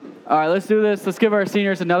All right, let's do this. Let's give our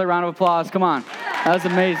seniors another round of applause. Come on. That was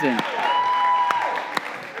amazing.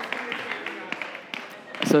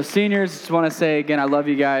 So seniors, just want to say again, I love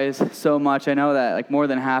you guys so much. I know that more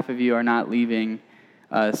than half of you are not leaving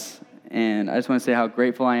us. And I just want to say how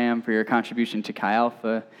grateful I am for your contribution to Chi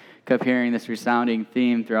Alpha. Kept hearing this resounding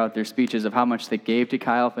theme throughout their speeches of how much they gave to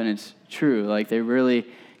Chi Alpha, and it's true. They really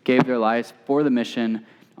gave their lives for the mission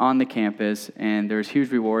on the campus, and there's huge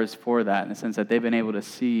rewards for that in the sense that they've been able to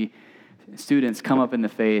see students come up in the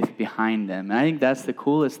faith behind them. And I think that's the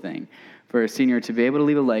coolest thing for a senior, to be able to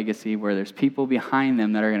leave a legacy where there's people behind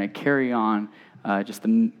them that are going to carry on just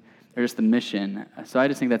the mission. So I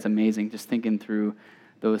just think that's amazing, just thinking through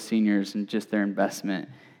those seniors and just their investment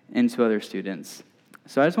into other students.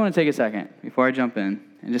 So I just want to take a second before I jump in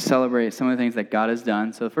and just celebrate some of the things that God has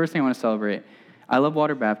done. So the first thing I want to celebrate, I love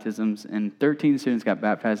water baptisms, and 13 students got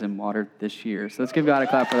baptized in water this year. So let's give God a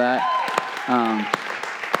clap for that.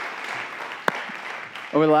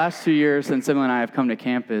 Over the last 2 years, since Emily and I have come to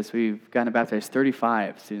campus, we've gotten to baptize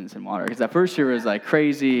 35 students in water. Because that first year was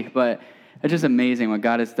crazy, but it's just amazing what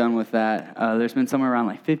God has done with that. There's been somewhere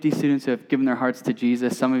around 50 students who have given their hearts to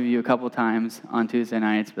Jesus. Some of you a couple times on Tuesday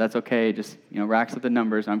nights, but that's okay. Just racks up the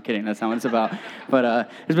numbers. No, I'm kidding. That's not what it's about. But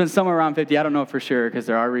there's been somewhere around 50. I don't know for sure because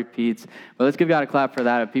there are repeats. But let's give God a clap for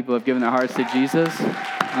that. If people have given their hearts to Jesus.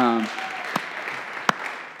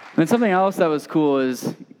 And something else that was cool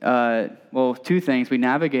is, two things. We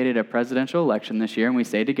navigated a presidential election this year, and we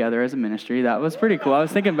stayed together as a ministry. That was pretty cool. I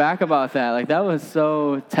was thinking back about that. That was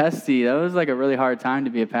so testy. That was a really hard time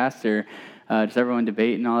to be a pastor, just everyone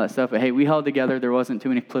debating and all that stuff. But hey, we held together. There wasn't too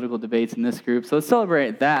many political debates in this group. So let's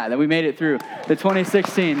celebrate that we made it through the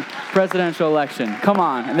 2016 presidential election. Come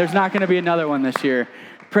on. And there's not going to be another one this year.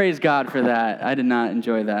 Praise God for that. I did not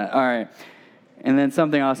enjoy that. All right. And then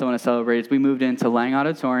something else I want to celebrate is we moved into Lang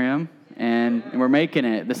Auditorium, and we're making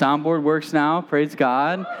it. The soundboard works now. Praise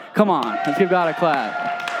God. Come on. Let's give God a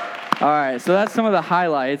clap. All right. So that's some of the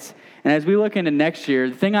highlights. And as we look into next year,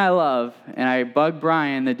 the thing I love, and I bug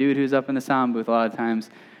Brian, the dude who's up in the sound booth a lot of times,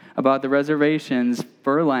 about the reservations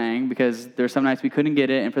for Lang, because there's some nights we couldn't get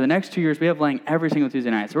it. And for the next 2 years, we have Lang every single Tuesday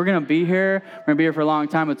night. So we're going to be here. We're going to be here for a long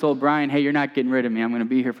time. I told Brian, hey, you're not getting rid of me. I'm going to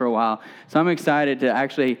be here for a while. So I'm excited to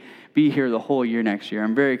actually be here the whole year next year.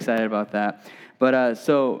 I'm very excited about that. But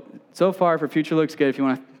so far for Future Looks Good, if you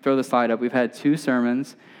want to throw the slide up, we've had 2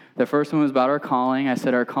 sermons. The first one was about our calling. I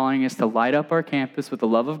said our calling is to light up our campus with the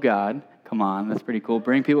love of God. Come on, that's pretty cool.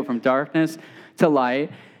 Bring people from darkness to light.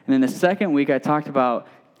 And then the second week, I talked about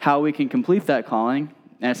how we can complete that calling.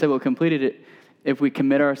 And I said we'll complete it if we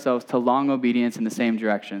commit ourselves to long obedience in the same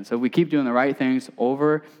direction. So if we keep doing the right things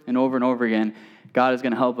over and over and over again, God is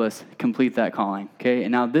going to help us complete that calling, okay?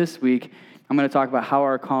 And now this week, I'm going to talk about how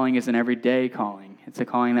our calling is an everyday calling. It's a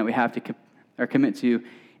calling that we have to commit to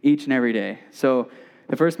each and every day. So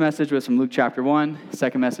the first message was from Luke chapter 1. The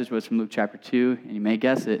second message was from Luke chapter 2. And you may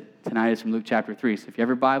guess it, tonight is from Luke chapter 3. So if you have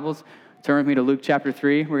your Bibles, turn with me to Luke chapter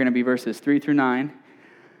 3. We're going to be verses 3 through 9.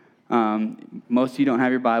 Most of you don't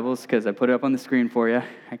have your Bibles because I put it up on the screen for you.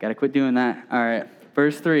 I got to quit doing that. All right,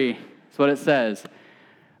 verse 3 is what it says.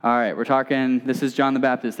 All right, this is John the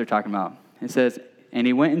Baptist they're talking about. It says, and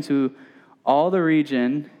he went into all the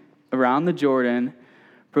region around the Jordan,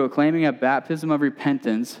 proclaiming a baptism of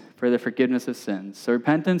repentance for the forgiveness of sins. So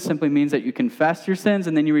repentance simply means that you confess your sins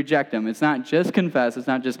and then you reject them. It's not just confess. It's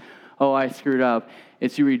not just, oh, I screwed up.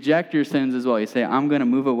 It's you reject your sins as well. You say, I'm going to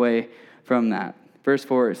move away from that. Verse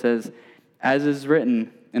 4, it says, as is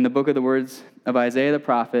written in the book of the words of Isaiah the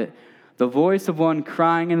prophet, the voice of one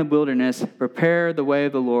crying in the wilderness, prepare the way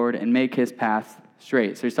of the Lord and make his path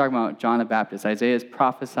straight. So he's talking about John the Baptist. Isaiah is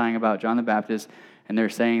prophesying about John the Baptist, and they're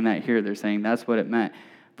saying that here. They're saying that's what it meant.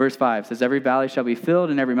 Verse 5 says, every valley shall be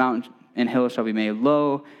filled, and every mountain and hill shall be made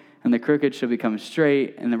low, and the crooked shall become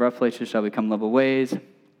straight, and the rough places shall become level ways,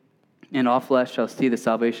 and all flesh shall see the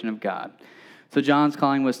salvation of God. So John's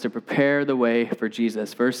calling was to prepare the way for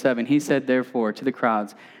Jesus. Verse 7, he said, therefore, to the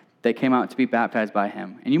crowds that came out to be baptized by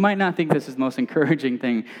him. And you might not think this is the most encouraging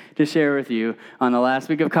thing to share with you on the last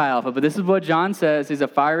week of Chi Alpha, but this is what John says. He's a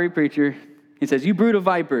fiery preacher. He says, you brood of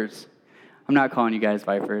vipers. I'm not calling you guys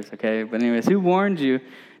vipers, okay? But anyways, who warned you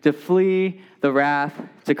to flee the wrath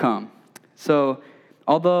to come? So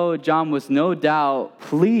although John was no doubt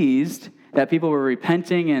pleased that people were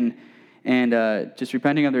repenting and just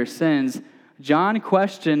repenting of their sins, John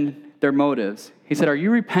questioned their motives. He said, are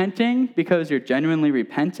you repenting because you're genuinely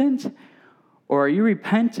repentant? Or are you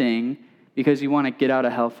repenting because you want to get out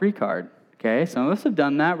of hell free card? Okay, some of us have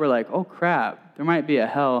done that. We're like, oh crap, there might be a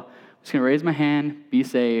hell. I'm just going to raise my hand, be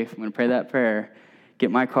safe. I'm going to pray that prayer,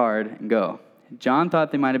 get my card, and go. John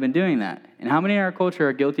thought they might have been doing that. And how many in our culture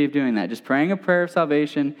are guilty of doing that? Just praying a prayer of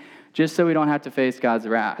salvation just so we don't have to face God's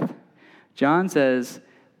wrath. John says,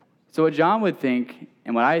 so what John would think,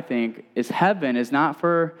 and what I think, is heaven's not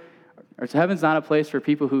a place for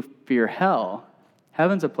people who fear hell.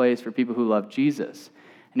 Heaven's a place for people who love Jesus.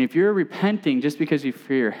 And if you're repenting just because you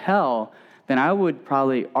fear hell, then I would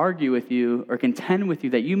probably argue with you or contend with you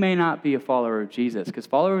that you may not be a follower of Jesus, because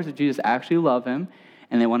followers of Jesus actually love him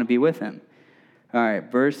and they want to be with him. All right,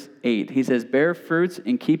 verse 8, he says, bear fruits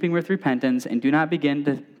in keeping with repentance, and do not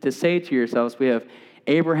begin to say to yourselves, we have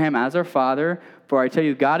Abraham as our father, for I tell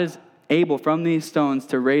you, God is able from these stones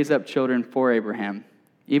to raise up children for Abraham.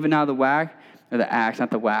 Even now the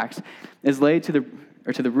axe is laid to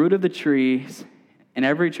the root of the trees, and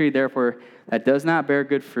every tree, therefore, that does not bear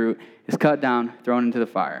good fruit is cut down, thrown into the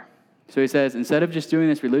fire. So he says, instead of just doing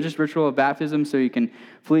this religious ritual of baptism so you can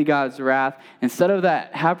flee God's wrath, instead of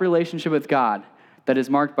that, have a relationship with God that is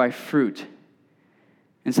marked by fruit.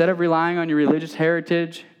 Instead of relying on your religious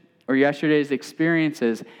heritage or yesterday's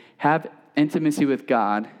experiences, have intimacy with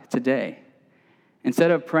God today.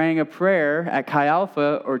 Instead of praying a prayer at Chi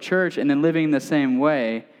Alpha or church and then living the same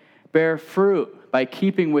way, bear fruit by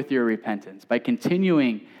keeping with your repentance, by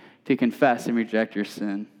continuing to confess and reject your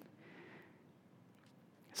sin.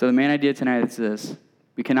 So the main idea tonight is this: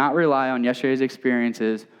 we cannot rely on yesterday's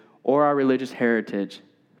experiences or our religious heritage,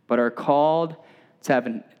 but are called to have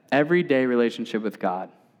an everyday relationship with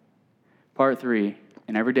God. Part 3,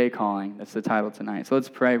 an everyday calling. That's the title tonight. So let's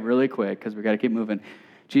pray really quick because we've got to keep moving.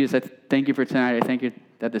 Jesus, I thank you for tonight. I thank you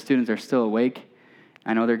that the students are still awake.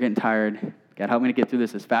 I know they're getting tired. God, help me to get through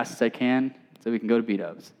this as fast as I can so we can go to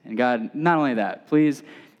B-dubs. And God, not only that, please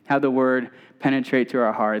have the word penetrate to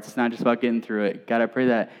our hearts. It's not just about getting through it. God, I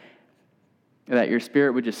pray that your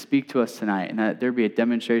spirit would just speak to us tonight and that there be a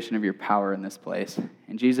demonstration of your power in this place.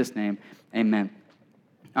 In Jesus' name, amen.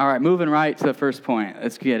 All right, moving right to the first point.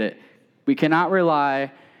 Let's get it. We cannot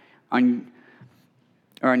rely on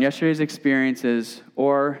yesterday's experiences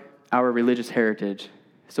or our religious heritage.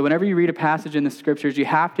 So whenever you read a passage in the scriptures, you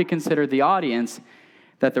have to consider the audience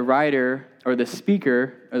that the writer or the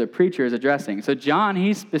speaker or the preacher is addressing. So John,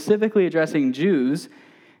 he's specifically addressing Jews,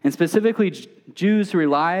 and specifically Jews who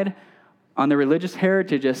relied on their religious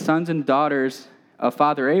heritage as sons and daughters of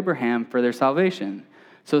Father Abraham for their salvation.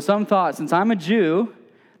 So some thought, since I'm a Jew,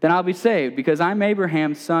 then I'll be saved because I'm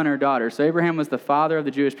Abraham's son or daughter. So Abraham was the father of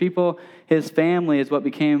the Jewish people. His family is what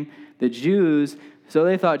became the Jews. So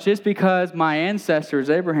they thought, just because my ancestor is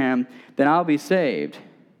Abraham, then I'll be saved.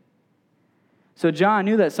 So John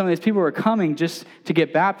knew that some of these people were coming just to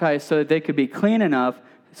get baptized so that they could be clean enough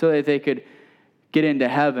so that they could get into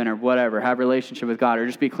heaven or whatever, have a relationship with God, or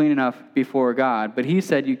just be clean enough before God. But he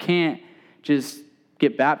said you can't just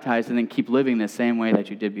get baptized and then keep living the same way that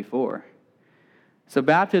you did before. So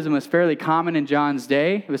baptism was fairly common in John's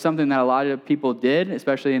day. It was something that a lot of people did,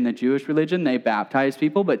 especially in the Jewish religion. They baptized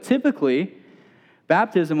people, but typically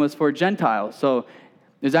baptism was for Gentiles. So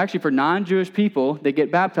it was actually for non-Jewish people. They get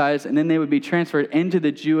baptized, and then they would be transferred into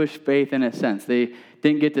the Jewish faith in a sense. They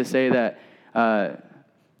didn't get to say that,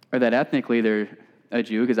 or that ethnically they're a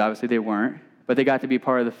Jew, because obviously they weren't, but they got to be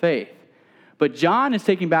part of the faith. But John is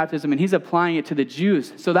taking baptism and he's applying it to the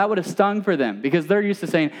Jews. So that would have stung for them because they're used to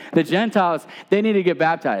saying the Gentiles, they need to get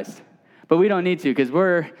baptized. But we don't need to because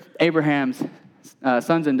we're Abraham's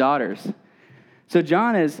sons and daughters. So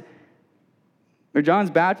John's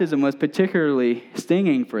baptism was particularly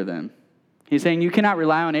stinging for them. He's saying you cannot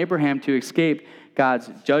rely on Abraham to escape God's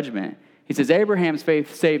judgment. He says Abraham's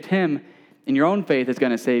faith saved him, and your own faith is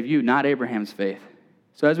going to save you, not Abraham's faith.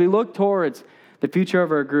 So as we look towards the future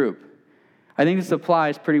of our group, I think this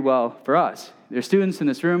applies pretty well for us. There's students in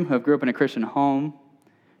this room who have grew up in a Christian home,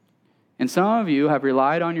 and some of you have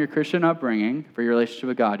relied on your Christian upbringing for your relationship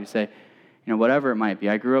with God. You say, whatever it might be.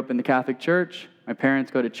 I grew up in the Catholic Church. My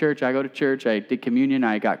parents go to church. I go to church. I did communion.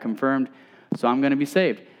 I got confirmed. So I'm going to be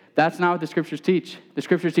saved. That's not what the scriptures teach. The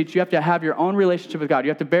scriptures teach you have to have your own relationship with God.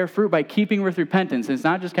 You have to bear fruit by keeping with repentance. And it's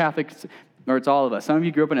not just Catholics, or it's all of us. Some of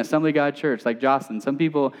you grew up in an Assembly of God church like Jocelyn. Some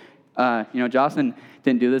people, Jocelyn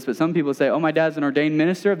didn't do this, but some people say, my dad's an ordained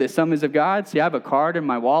minister of the Assemblies of God. See, I have a card in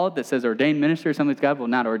my wallet that says ordained minister, Assemblies of God. Well,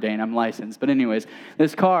 not ordained, I'm licensed. But anyways,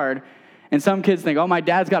 this card, and some kids think, my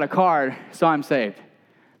dad's got a card, so I'm saved.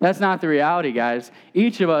 That's not the reality, guys.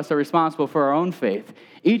 Each of us are responsible for our own faith.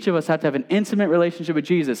 Each of us have to have an intimate relationship with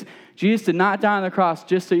Jesus. Jesus did not die on the cross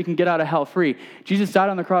just so you can get out of hell free. Jesus died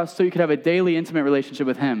on the cross so you could have a daily intimate relationship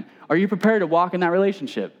with him. Are you prepared to walk in that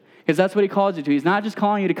relationship? Because that's what he calls you to. He's not just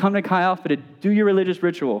calling you to come to Chi Alpha to do your religious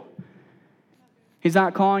ritual. He's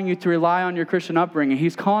not calling you to rely on your Christian upbringing.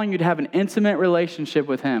 He's calling you to have an intimate relationship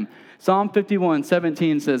with him. Psalm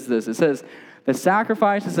 51:17 says this. It says, the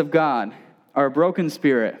sacrifices of God are a broken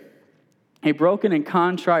spirit, a broken and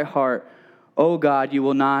contrite heart, O God, you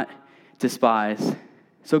will not despise.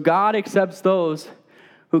 So God accepts those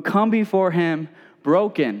who come before him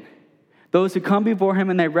broken. Those who come before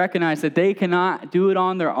him and they recognize that they cannot do it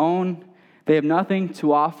on their own. They have nothing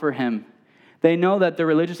to offer him. They know that their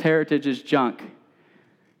religious heritage is junk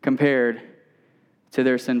compared to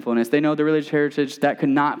their sinfulness. They know the religious heritage that could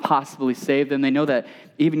not possibly save them. They know that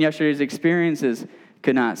even yesterday's experiences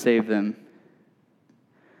could not save them.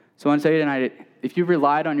 So I want to tell you tonight, if you've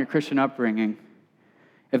relied on your Christian upbringing,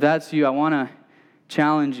 if that's you, I want to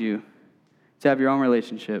challenge you to have your own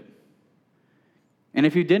relationship. And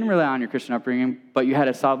if you didn't rely on your Christian upbringing, but you had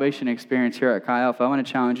a salvation experience here at Chi Alpha, I want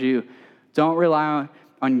to challenge you, don't rely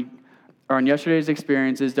on yesterday's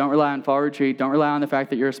experiences. Don't rely on fall retreat. Don't rely on the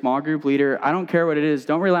fact that you're a small group leader. I don't care what it is.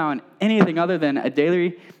 Don't rely on anything other than a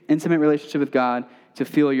daily, intimate relationship with God to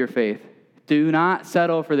fuel your faith. Do not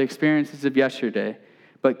settle for the experiences of yesterday,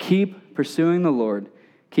 but keep pursuing the Lord.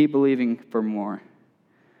 Keep believing for more.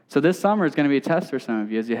 So this summer is going to be a test for some of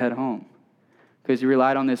you as you head home, because you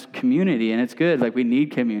relied on this community, and it's good. Like, we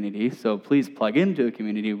need community, so please plug into a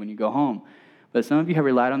community when you go home. But some of you have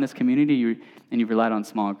relied on this community, and you've relied on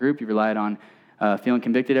small group. You've relied on feeling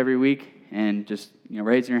convicted every week and just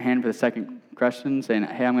raising your hand for the second question, saying,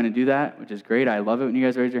 hey, I'm going to do that, which is great. I love it when you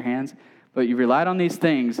guys raise your hands. But you've relied on these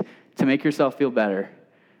things to make yourself feel better.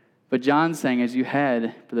 But John's saying, as you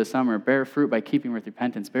head for the summer, bear fruit by keeping with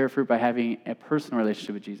repentance. Bear fruit by having a personal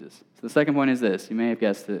relationship with Jesus. So the second point is this. You may have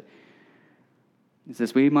guessed it. It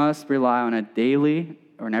says we must rely on a daily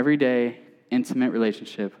or an everyday intimate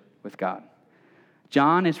relationship with God.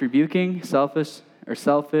 John is rebuking selfish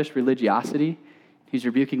religiosity. He's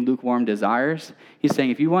rebuking lukewarm desires. He's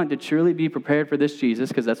saying if you want to truly be prepared for this Jesus,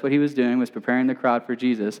 because that's what he was doing, was preparing the crowd for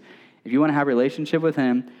Jesus. If you want to have a relationship with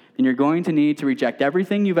him, then you're going to need to reject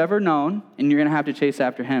everything you've ever known, and you're going to have to chase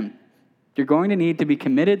after him. You're going to need to be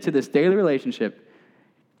committed to this daily relationship.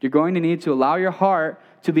 You're going to need to allow your heart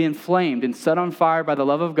to be inflamed and set on fire by the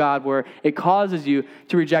love of God, where it causes you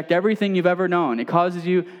to reject everything you've ever known. It causes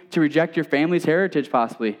you to reject your family's heritage,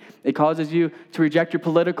 possibly. It causes you to reject your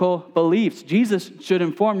political beliefs. Jesus should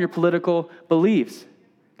inform your political beliefs.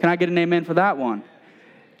 Can I get an amen for that one?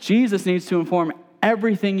 Jesus needs to inform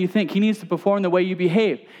everything you think. He needs to perform the way you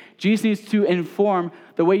behave. Jesus needs to inform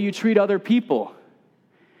the way you treat other people.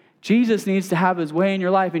 Jesus needs to have his way in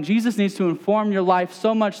your life, and Jesus needs to inform your life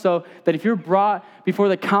so much so that if you're brought before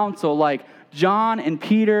the council like John and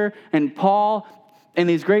Peter and Paul and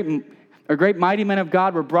these great mighty men of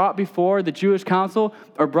God were brought before the Jewish council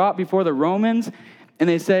or brought before the Romans, and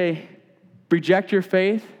they say, reject your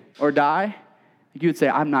faith or die, you would say,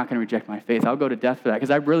 I'm not going to reject my faith. I'll go to death for that because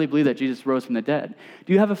I really believe that Jesus rose from the dead.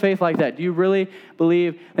 Do you have a faith like that? Do you really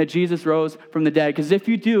believe that Jesus rose from the dead? Because if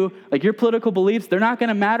you do, like your political beliefs, they're not going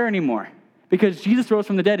to matter anymore because Jesus rose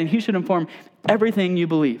from the dead and he should inform everything you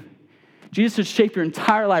believe. Jesus should shape your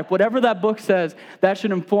entire life. Whatever that book says, that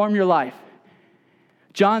should inform your life.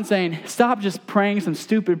 John's saying, stop just praying some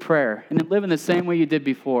stupid prayer and then live in the same way you did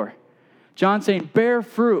before. John's saying, bear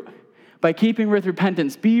fruit by keeping with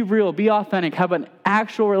repentance. Be real, be authentic, have an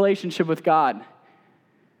actual relationship with God.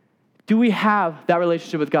 Do we have that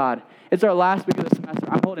relationship with God? It's our last week of the semester.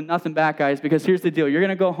 I'm holding nothing back, guys, because here's the deal. You're going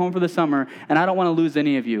to go home for the summer, and I don't want to lose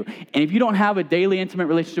any of you. And if you don't have a daily intimate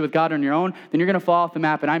relationship with God on your own, then you're going to fall off the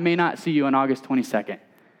map, and I may not see you on August 22nd.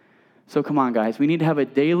 So come on, guys. We need to have a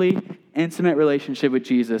daily intimate relationship with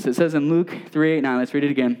Jesus. It says in Luke 3:8-9, let's read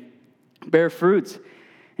it again. Bear fruits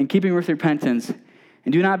in keeping with repentance.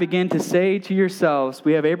 And do not begin to say to yourselves,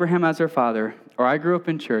 we have Abraham as our father, or I grew up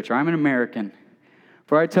in church, or I'm an American.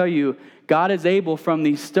 For I tell you, God is able from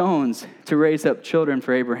these stones to raise up children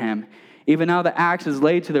for Abraham. Even now the axe is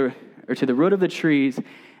laid to the root of the trees,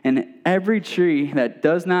 and every tree that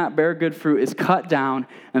does not bear good fruit is cut down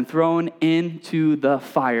and thrown into the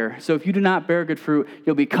fire. So if you do not bear good fruit,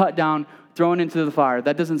 you'll be cut down, thrown into the fire.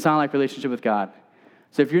 That doesn't sound like relationship with God.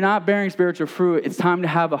 So if you're not bearing spiritual fruit, it's time to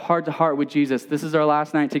have a heart-to-heart with Jesus. This is our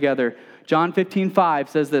last night together. John 15:5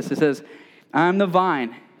 says this. It says, I am the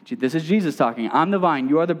vine. This is Jesus talking. I'm the vine.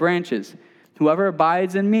 You are the branches. Whoever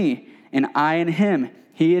abides in me and I in him,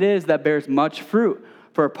 he it is that bears much fruit.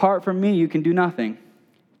 For apart from me, you can do nothing.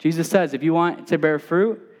 Jesus says, if you want to bear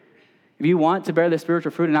fruit, if you want to bear the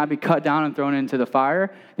spiritual fruit and not be cut down and thrown into the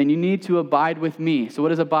fire, then you need to abide with me. So what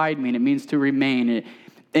does abide mean? It means to remain.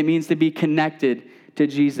 It means to be connected to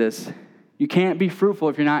Jesus. You can't be fruitful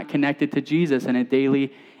if you're not connected to Jesus in a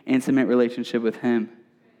daily, intimate relationship with him.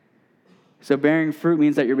 So bearing fruit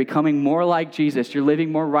means that you're becoming more like Jesus. You're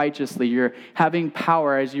living more righteously. You're having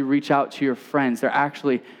power as you reach out to your friends. They're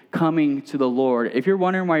actually coming to the Lord. If you're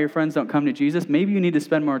wondering why your friends don't come to Jesus, maybe you need to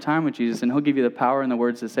spend more time with Jesus, and he'll give you the power and the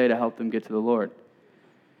words to say to help them get to the Lord.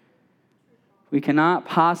 We cannot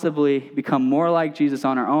possibly become more like Jesus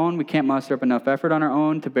on our own. We can't muster up enough effort on our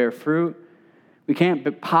own to bear fruit. We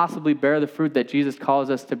can't possibly bear the fruit that Jesus calls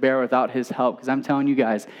us to bear without his help. Because I'm telling you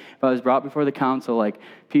guys, if I was brought before the council like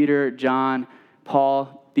Peter, John,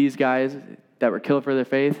 Paul, these guys that were killed for their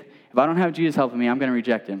faith, if I don't have Jesus helping me, I'm going to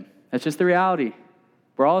reject him. That's just the reality.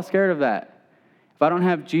 We're all scared of that. If I don't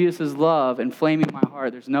have Jesus' love inflaming my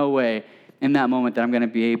heart, there's no way in that moment that I'm going to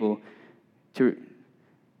be able to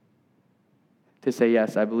say,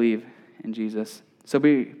 yes, I believe in Jesus. So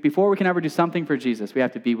before we can ever do something for Jesus, we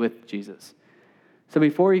have to be with Jesus. So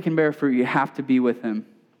before you can bear fruit, you have to be with him.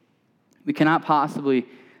 We cannot possibly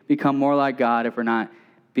become more like God if we're not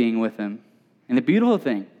being with him. And the beautiful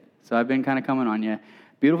thing, so I've been kind of coming on you,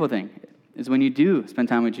 beautiful thing is when you do spend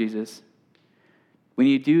time with Jesus, when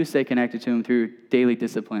you do stay connected to him through daily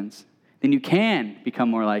disciplines, then you can become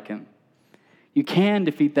more like him. You can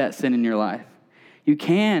defeat that sin in your life. You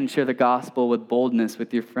can share the gospel with boldness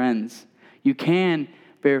with your friends. You can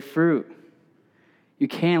bear fruit. You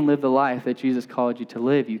can live the life that Jesus called you to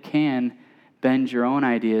live. You can bend your own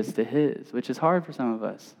ideas to his, which is hard for some of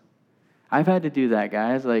us. I've had to do that,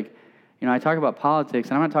 guys. I talk about politics,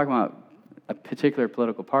 and I'm not talking about a particular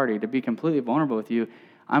political party. To be completely vulnerable with you,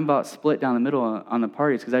 I'm about split down the middle on the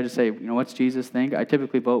parties because I just say, what's Jesus think? I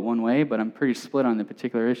typically vote one way, but I'm pretty split on the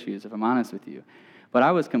particular issues, if I'm honest with you. But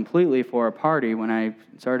I was completely for a party when I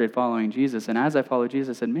started following Jesus. And as I followed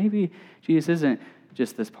Jesus, I said, maybe Jesus isn't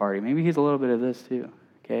just this party. Maybe he's a little bit of this too,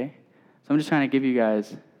 okay? So I'm just trying to give you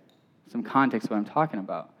guys some context of what I'm talking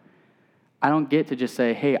about. I don't get to just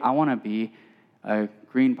say, hey, I want to be a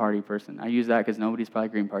Green Party person. I use that because nobody's probably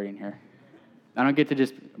Green Party in here. I don't get to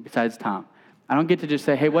just, besides Tom, I don't get to just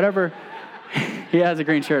say, hey, whatever. He has a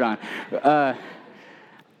green shirt on.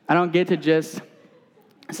 I don't get to just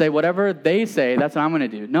say whatever they say, that's what I'm going to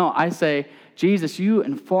do. No, I say, Jesus, you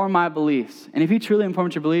inform my beliefs. And if you truly inform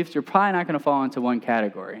your beliefs, you're probably not going to fall into one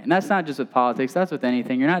category. And that's not just with politics, that's with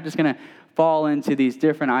anything. You're not just going to fall into these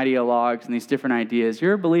different ideologues and these different ideas.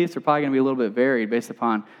 Your beliefs are probably going to be a little bit varied based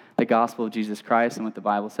upon the gospel of Jesus Christ and what the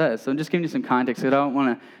Bible says. So I'm just giving you some context. I don't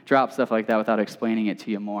want to drop stuff like that without explaining it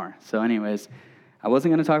to you more. So anyways, I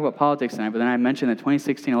wasn't going to talk about politics tonight, but then I mentioned the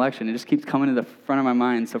 2016 election. It just keeps coming to the front of my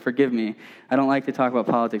mind, so forgive me. I don't like to talk about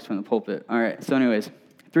politics from the pulpit. All right, so anyways,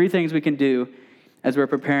 3 things we can do as we're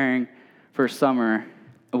preparing for summer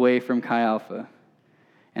away from Chi Alpha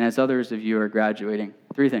and as others of you are graduating.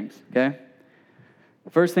 3 things, okay?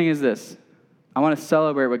 The first thing is this. I want to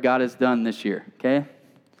celebrate what God has done this year, okay?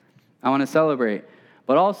 I want to celebrate,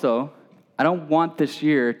 but also I don't want this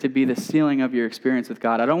year to be the ceiling of your experience with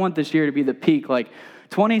God. I don't want this year to be the peak. Like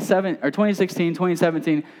 2016,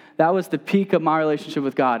 2017, that was the peak of my relationship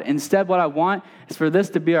with God. Instead, what I want is for this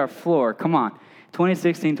to be our floor. Come on.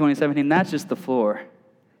 2016, 2017, that's just the floor.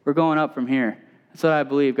 We're going up from here. That's what I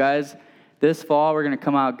believe, guys. This fall, we're going to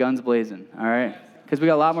come out guns blazing, all right? Because we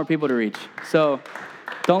got a lot more people to reach. So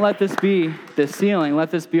don't let this be the ceiling. Let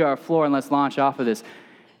this be our floor, and let's launch off of this.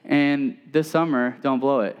 And this summer, don't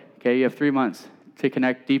blow it. Okay, you have 3 months to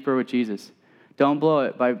connect deeper with Jesus. Don't blow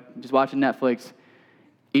it by just watching Netflix,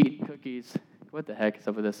 eating cookies. What the heck is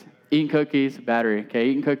up with this? Eating cookies, battery. Okay,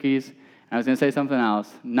 eating cookies. And I was going to say something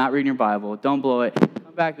else. Not reading your Bible. Don't blow it.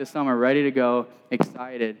 Come back this summer ready to go,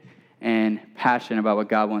 excited, and passionate about what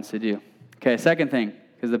God wants to do. Okay, second thing,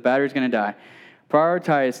 because the battery's going to die.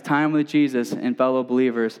 Prioritize time with Jesus and fellow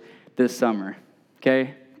believers this summer.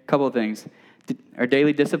 Okay, couple of things. Our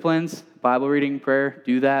daily disciplines, Bible reading, prayer,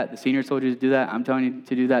 do that. The seniors told you to do that. I'm telling you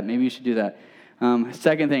to do that. Maybe you should do that.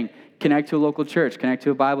 Second thing, connect to a local church, connect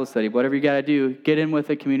to a Bible study. Whatever you got to do, get in with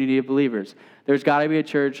a community of believers. There's got to be a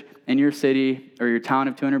church in your city or your town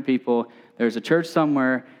of 200 people. There's a church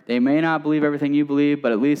somewhere. They may not believe everything you believe,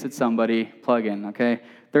 but at least it's somebody. Plug in, okay?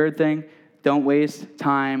 Third thing, don't waste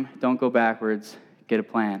time. Don't go backwards. Get a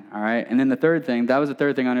plan, all right? And then the third thing, that was the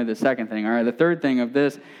third thing under the second thing, all right? The third thing of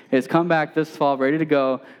this is come back this fall ready to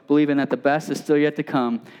go, believing that the best is still yet to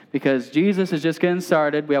come because Jesus is just getting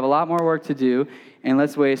started. We have a lot more work to do, and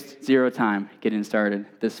let's waste 0 time getting started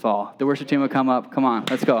this fall. The worship team will come up. Come on,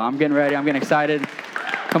 let's go. I'm getting ready. I'm getting excited.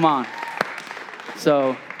 Come on.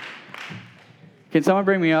 So can someone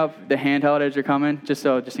bring me up the handheld as you're coming, just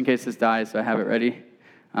in case this dies so I have it ready?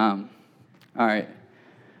 All right.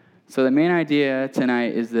 So the main idea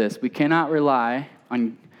tonight is this. We cannot rely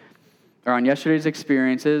on yesterday's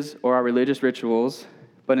experiences or our religious rituals,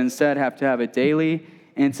 but instead have to have a daily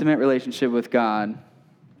intimate relationship with God.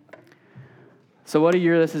 So what a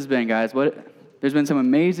year this has been, guys. There's been some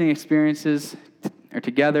amazing experiences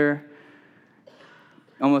together.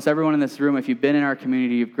 Almost everyone in this room, if you've been in our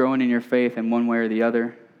community, you've grown in your faith in one way or the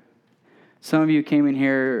other. Some of you came in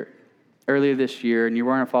here earlier this year and you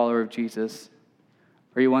weren't a follower of Jesus,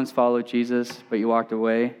 or you once followed Jesus, but you walked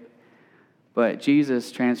away. But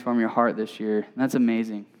Jesus transformed your heart this year, and that's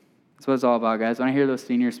amazing. That's what it's all about, guys. When I hear those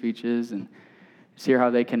senior speeches and just hear how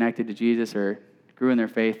they connected to Jesus or grew in their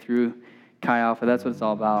faith through Chi Alpha, that's what it's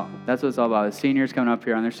all about. That's what it's all about. The seniors coming up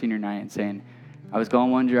here on their senior night and saying, I was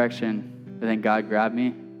going one direction, but then God grabbed me,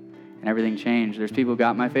 and everything changed. There's people who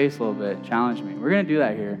got in my face a little bit, challenged me. We're going to do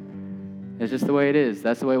that here. It's just the way it is.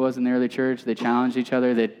 That's the way it was in the early church. They challenged each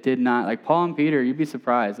other. They did not, like Paul and Peter, you'd be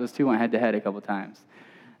surprised. Those two went head-to-head a couple times.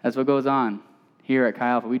 That's what goes on here at Chi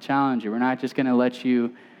Alpha. We challenge you. We're not just going to let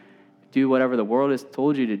you do whatever the world has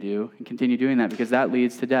told you to do and continue doing that, because that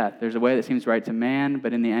leads to death. There's a way that seems right to man,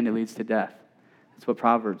 but in the end it leads to death. That's what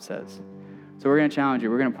Proverbs says. So we're going to challenge you.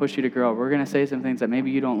 We're going to push you to grow. We're going to say some things that maybe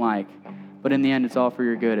you don't like, but in the end it's all for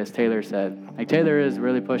your good, as Taylor said. Like Taylor is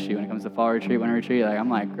really pushy when it comes to fall retreat, winter retreat. Like I'm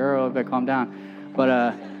like, girl, you better calm down.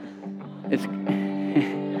 But it's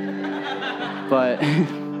but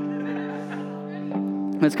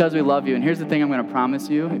it's because we love you. And here's the thing I'm going to promise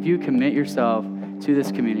you. If you commit yourself to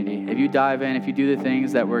this community, if you dive in, if you do the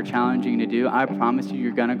things that we're challenging you to do, I promise you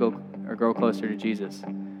you're going to go or grow closer to Jesus.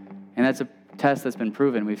 And that's a test that's been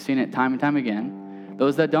proven. We've seen it time and time again.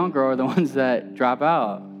 Those that don't grow are the ones that drop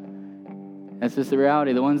out. That's just the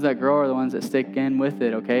reality. The ones that grow are the ones that stick in with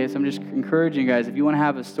it, okay? So I'm just encouraging you guys, if you want to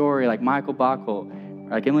have a story like Michael Bockel, or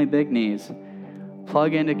like Emily Big Knees,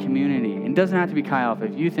 plug into community. And it doesn't have to be Chi Alpha.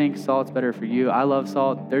 If you think Salt's better for you, I love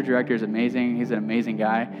Salt. Their director is amazing. He's an amazing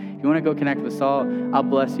guy. If you want to go connect with Salt, I'll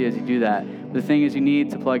bless you as you do that. But the thing is, you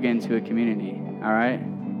need to plug into a community, all right?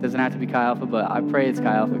 It doesn't have to be Chi Alpha, but I pray it's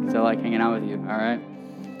Chi Alpha because I like hanging out with you, all right?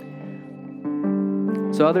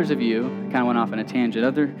 So others of you, kind of went off on a tangent,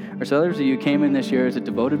 others of you came in this year as a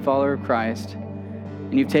devoted follower of Christ,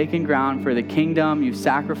 and you've taken ground for the kingdom, you've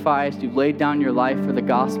sacrificed, you've laid down your life for the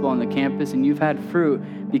gospel on the campus, and you've had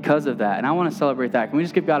fruit because of that. And I want to celebrate that. Can we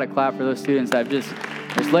just give God a clap for those students that have just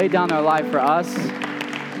laid down their life for us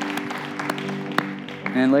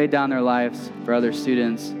and laid down their lives for other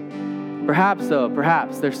students? Perhaps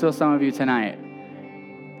there's still some of you tonight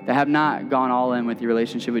that have not gone all in with your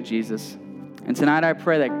relationship with Jesus. And tonight I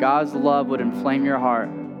pray that God's love would inflame your heart,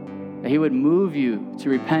 that he would move you to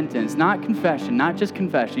repentance, not confession, not just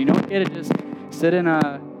confession. You don't get to just sit in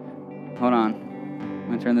a, hold on, I'm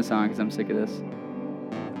going to turn this on because I'm sick of this.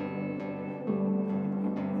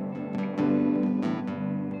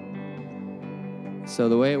 So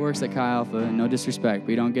the way it works at Chi Alpha, no disrespect,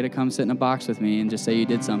 but you don't get to come sit in a box with me and just say you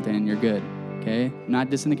did something and you're good. Okay? I'm not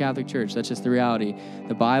dissing the Catholic Church. That's just the reality.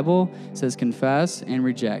 The Bible says confess and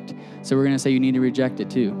reject. So we're going to say you need to reject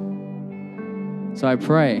it too. So I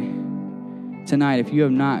pray tonight, if you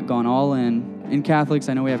have not gone all in Catholics,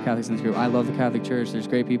 I know we have Catholics in this group. I love the Catholic Church. There's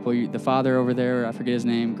great people. The father over there, I forget his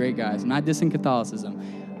name, great guys. I'm not dissing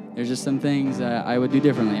Catholicism. There's just some things that I would do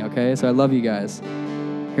differently, okay? So I love you guys.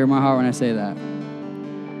 Hear my heart when I say that.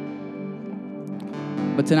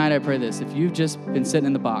 But tonight I pray this. If you've just been sitting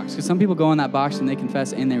in the box, because some people go in that box and they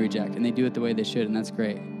confess and they reject, and they do it the way they should, and that's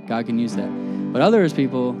great. God can use that. But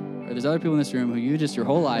there's other people in this room who your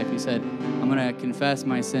whole life, you said, I'm going to confess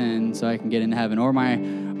my sin so I can get into heaven, or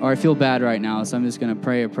I feel bad right now, so I'm just going to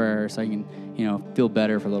pray a prayer so I can, feel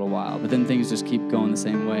better for a little while. But then things just keep going the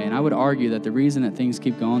same way. And I would argue that the reason that things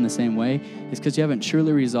keep going the same way is because you haven't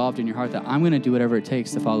truly resolved in your heart that I'm going to do whatever it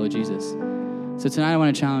takes to follow Jesus. So tonight I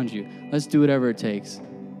want to challenge you. Let's do whatever it takes.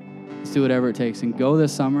 Let's do whatever it takes and go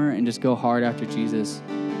this summer and just go hard after Jesus.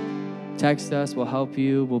 Text us. We'll help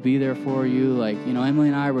you. We'll be there for you. Emily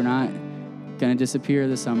and I, we're not going to disappear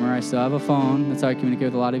this summer. I still have a phone. That's how I communicate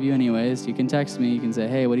with a lot of you anyways. You can text me. You can say,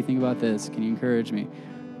 hey, what do you think about this? Can you encourage me?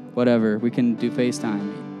 Whatever. We can do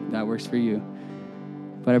FaceTime. That works for you.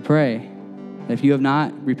 But I pray that if you have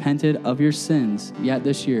not repented of your sins yet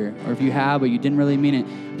this year, or if you have but you didn't really mean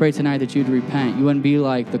it, pray tonight that you'd repent. You wouldn't be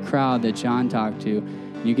like the crowd that John talked to.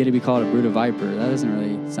 You get to be called a brood of viper. That doesn't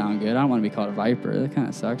really sound good. I don't want to be called a viper. That kind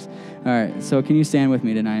of sucks. All right, so can you stand with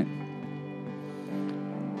me tonight?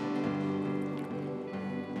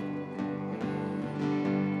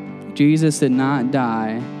 Jesus did not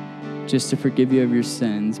die just to forgive you of your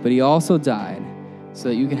sins, but he also died so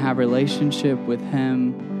that you can have a relationship with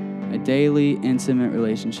him, a daily, intimate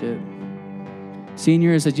relationship.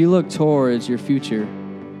 Seniors, as you look towards your future,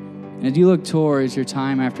 and as you look towards your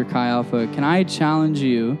time after Chi Alpha, can I challenge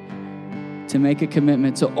you to make a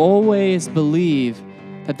commitment to always believe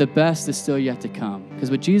that the best is still yet to come.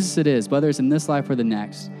 Because with Jesus it is, whether it's in this life or the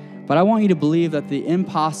next. But I want you to believe that the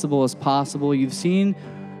impossible is possible. You've seen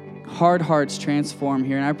hard hearts transform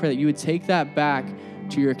here, and I pray that you would take that back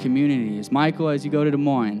to your communities. Michael, as you go to Des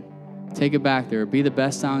Moines, take it back there. Be the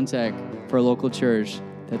best sound tech for a local church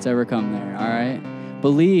that's ever come there, all right?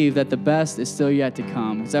 Believe that the best is still yet to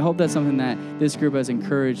come. Because I hope that's something that this group has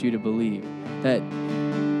encouraged you to believe, that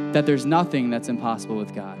there's nothing that's impossible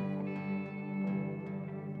with God.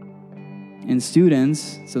 And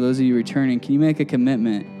students, so those of you returning, can you make a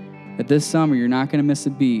commitment that this summer you're not going to miss a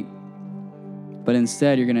beat, but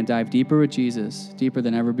instead you're going to dive deeper with Jesus, deeper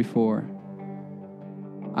than ever before?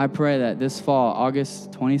 I pray that this fall,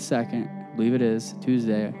 August 22nd, I believe it is,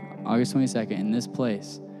 Tuesday, August 22nd, in this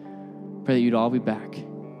place, pray that you'd all be back.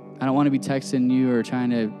 I don't want to be texting you or trying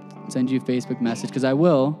to send you a Facebook message, because I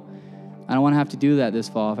will. I don't want to have to do that this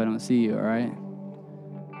fall if I don't see you, all right?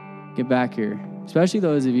 Get back here. Especially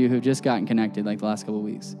those of you who've just gotten connected like the last couple of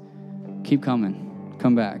weeks. Keep coming.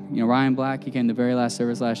 Come back. You know, Ryan Black, he came to the very last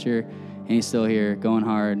service last year, and he's still here, going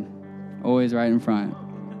hard, always right in front.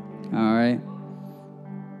 All right?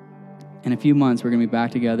 In a few months, we're going to be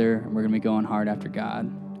back together, and we're going to be going hard after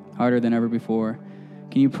God, harder than ever before.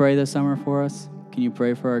 Can you pray this summer for us? Can you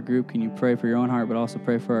pray for our group? Can you pray for your own heart, but also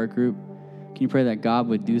pray for our group? Can you pray that God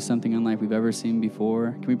would do something unlike we've ever seen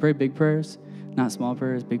before? Can we pray big prayers? Not small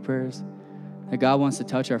prayers, big prayers? That God wants to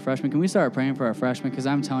touch our freshmen. Can we start praying for our freshmen? Because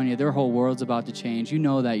I'm telling you, their whole world's about to change. You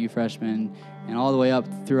know that, you freshmen, and all the way up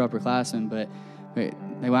through upperclassmen. But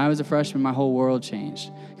when I was a freshman, my whole world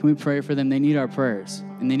changed. Can we pray for them? They need our prayers.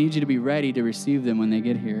 And they need you to be ready to receive them when they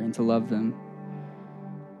get here and to love them.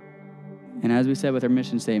 And as we said with our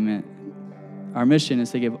mission statement, our mission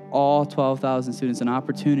is to give all 12,000 students an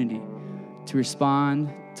opportunity to respond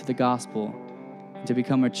to the gospel, to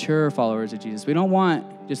become mature followers of Jesus. We don't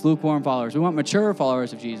want just lukewarm followers. We want mature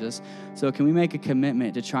followers of Jesus. So can we make a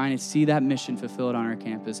commitment to trying to see that mission fulfilled on our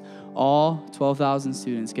campus? All 12,000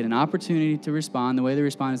 students get an opportunity to respond. The way they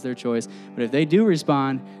respond is their choice. But if they do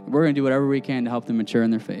respond, we're going to do whatever we can to help them mature in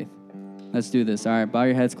their faith. Let's do this. All right, bow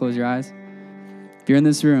your heads, close your eyes. If you're in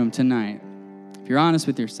this room tonight, if you're honest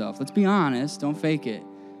with yourself, let's be honest. Don't fake it.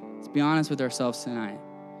 Let's be honest with ourselves tonight.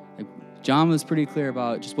 John was pretty clear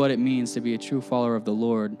about just what it means to be a true follower of the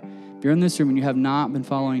Lord. If you're in this room and you have not been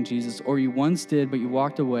following Jesus, or you once did but you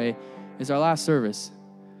walked away, it's our last service.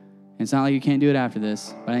 And it's not like you can't do it after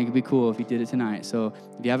this, but I think it'd be cool if you did it tonight. So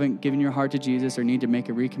if you haven't given your heart to Jesus or need to make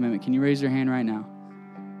a recommitment, can you raise your hand right now?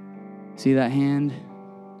 See that hand?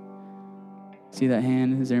 See that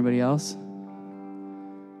hand? Is there anybody else?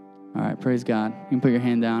 All right, praise God. You can put your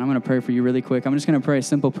hand down. I'm going to pray for you really quick. I'm just going to pray a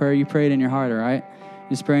simple prayer. You pray it in your heart, all right?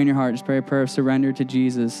 Just pray in your heart. Just pray a prayer of surrender to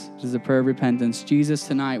Jesus. This is a prayer of repentance. Jesus,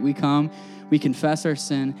 tonight we come, we confess our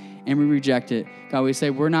sin, and we reject it. God, we say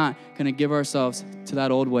we're not going to give ourselves to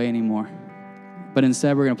that old way anymore. But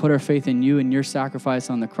instead, we're going to put our faith in you and your sacrifice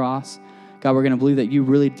on the cross. God, we're going to believe that you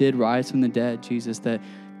really did rise from the dead, Jesus,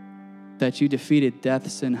 that you defeated death,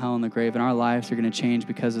 sin, hell, and the grave, and our lives are going to change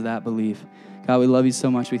because of that belief. God, we love you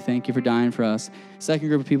so much. We thank you for dying for us. Second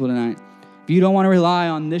group of people tonight. If you don't want to rely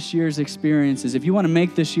on this year's experiences, if you want to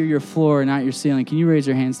make this year your floor and not your ceiling, can you raise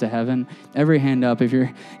your hands to heaven? Every hand up. If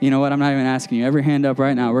you're, you know what, I'm not even asking you. Every hand up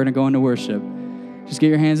right now. We're going to go into worship. Just get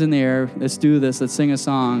your hands in the air. Let's do this. Let's sing a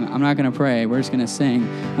song. I'm not going to pray. We're just going to sing.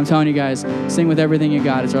 I'm telling you guys, sing with everything you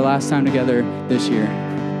got. It's our last time together this year.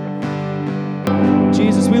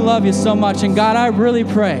 Jesus, we love you so much. And God, I really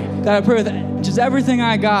pray. God, I pray with just everything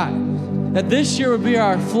I got that this year would be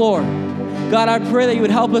our floor. God, I pray that you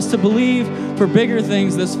would help us to believe for bigger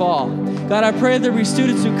things this fall. God, I pray that there be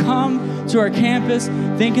students who come to our campus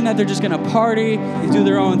thinking that they're just going to party and do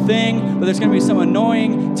their own thing, but there's going to be some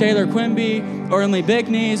annoying Taylor Quimby or Emily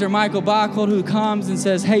Bickneys or Michael Bachold who comes and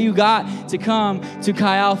says, hey, you got to come to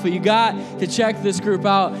Chi Alpha. You got to check this group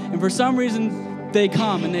out. And for some reason, they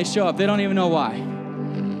come and they show up. They don't even know why.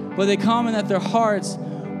 But they come and that their hearts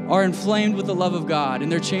are inflamed with the love of God,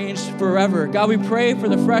 and they're changed forever. God, we pray for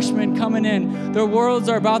the freshmen coming in. Their worlds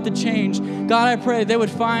are about to change. God, I pray they would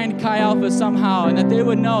find Chi Alpha somehow, and that they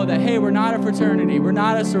would know that, hey, we're not a fraternity, we're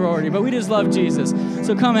not a sorority, but we just love Jesus.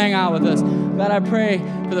 So come hang out with us. God, I pray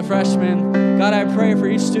for the freshmen. God, I pray for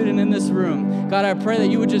each student in this room. God, I pray that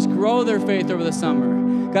you would just grow their faith over the summer.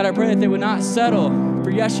 God, I pray that they would not settle for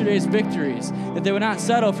yesterday's victories, that they would not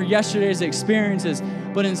settle for yesterday's experiences,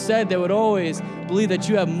 but instead they would always believe that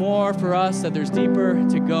you have more for us, that there's deeper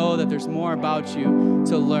to go, that there's more about you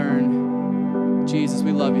to learn. Jesus,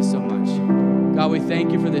 we love you so much. God, we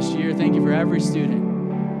thank you for this year. Thank you for every student.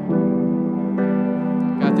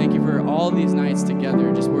 God, thank you for all these nights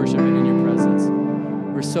together, just worshiping in your presence.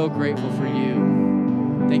 We're so grateful for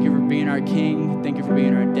you. Thank you for being our King. Thank you for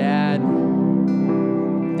being our dad.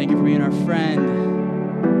 Thank you for being our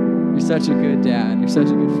friend. You're such a good dad. You're such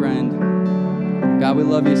a good friend. God, we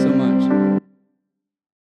love you so much.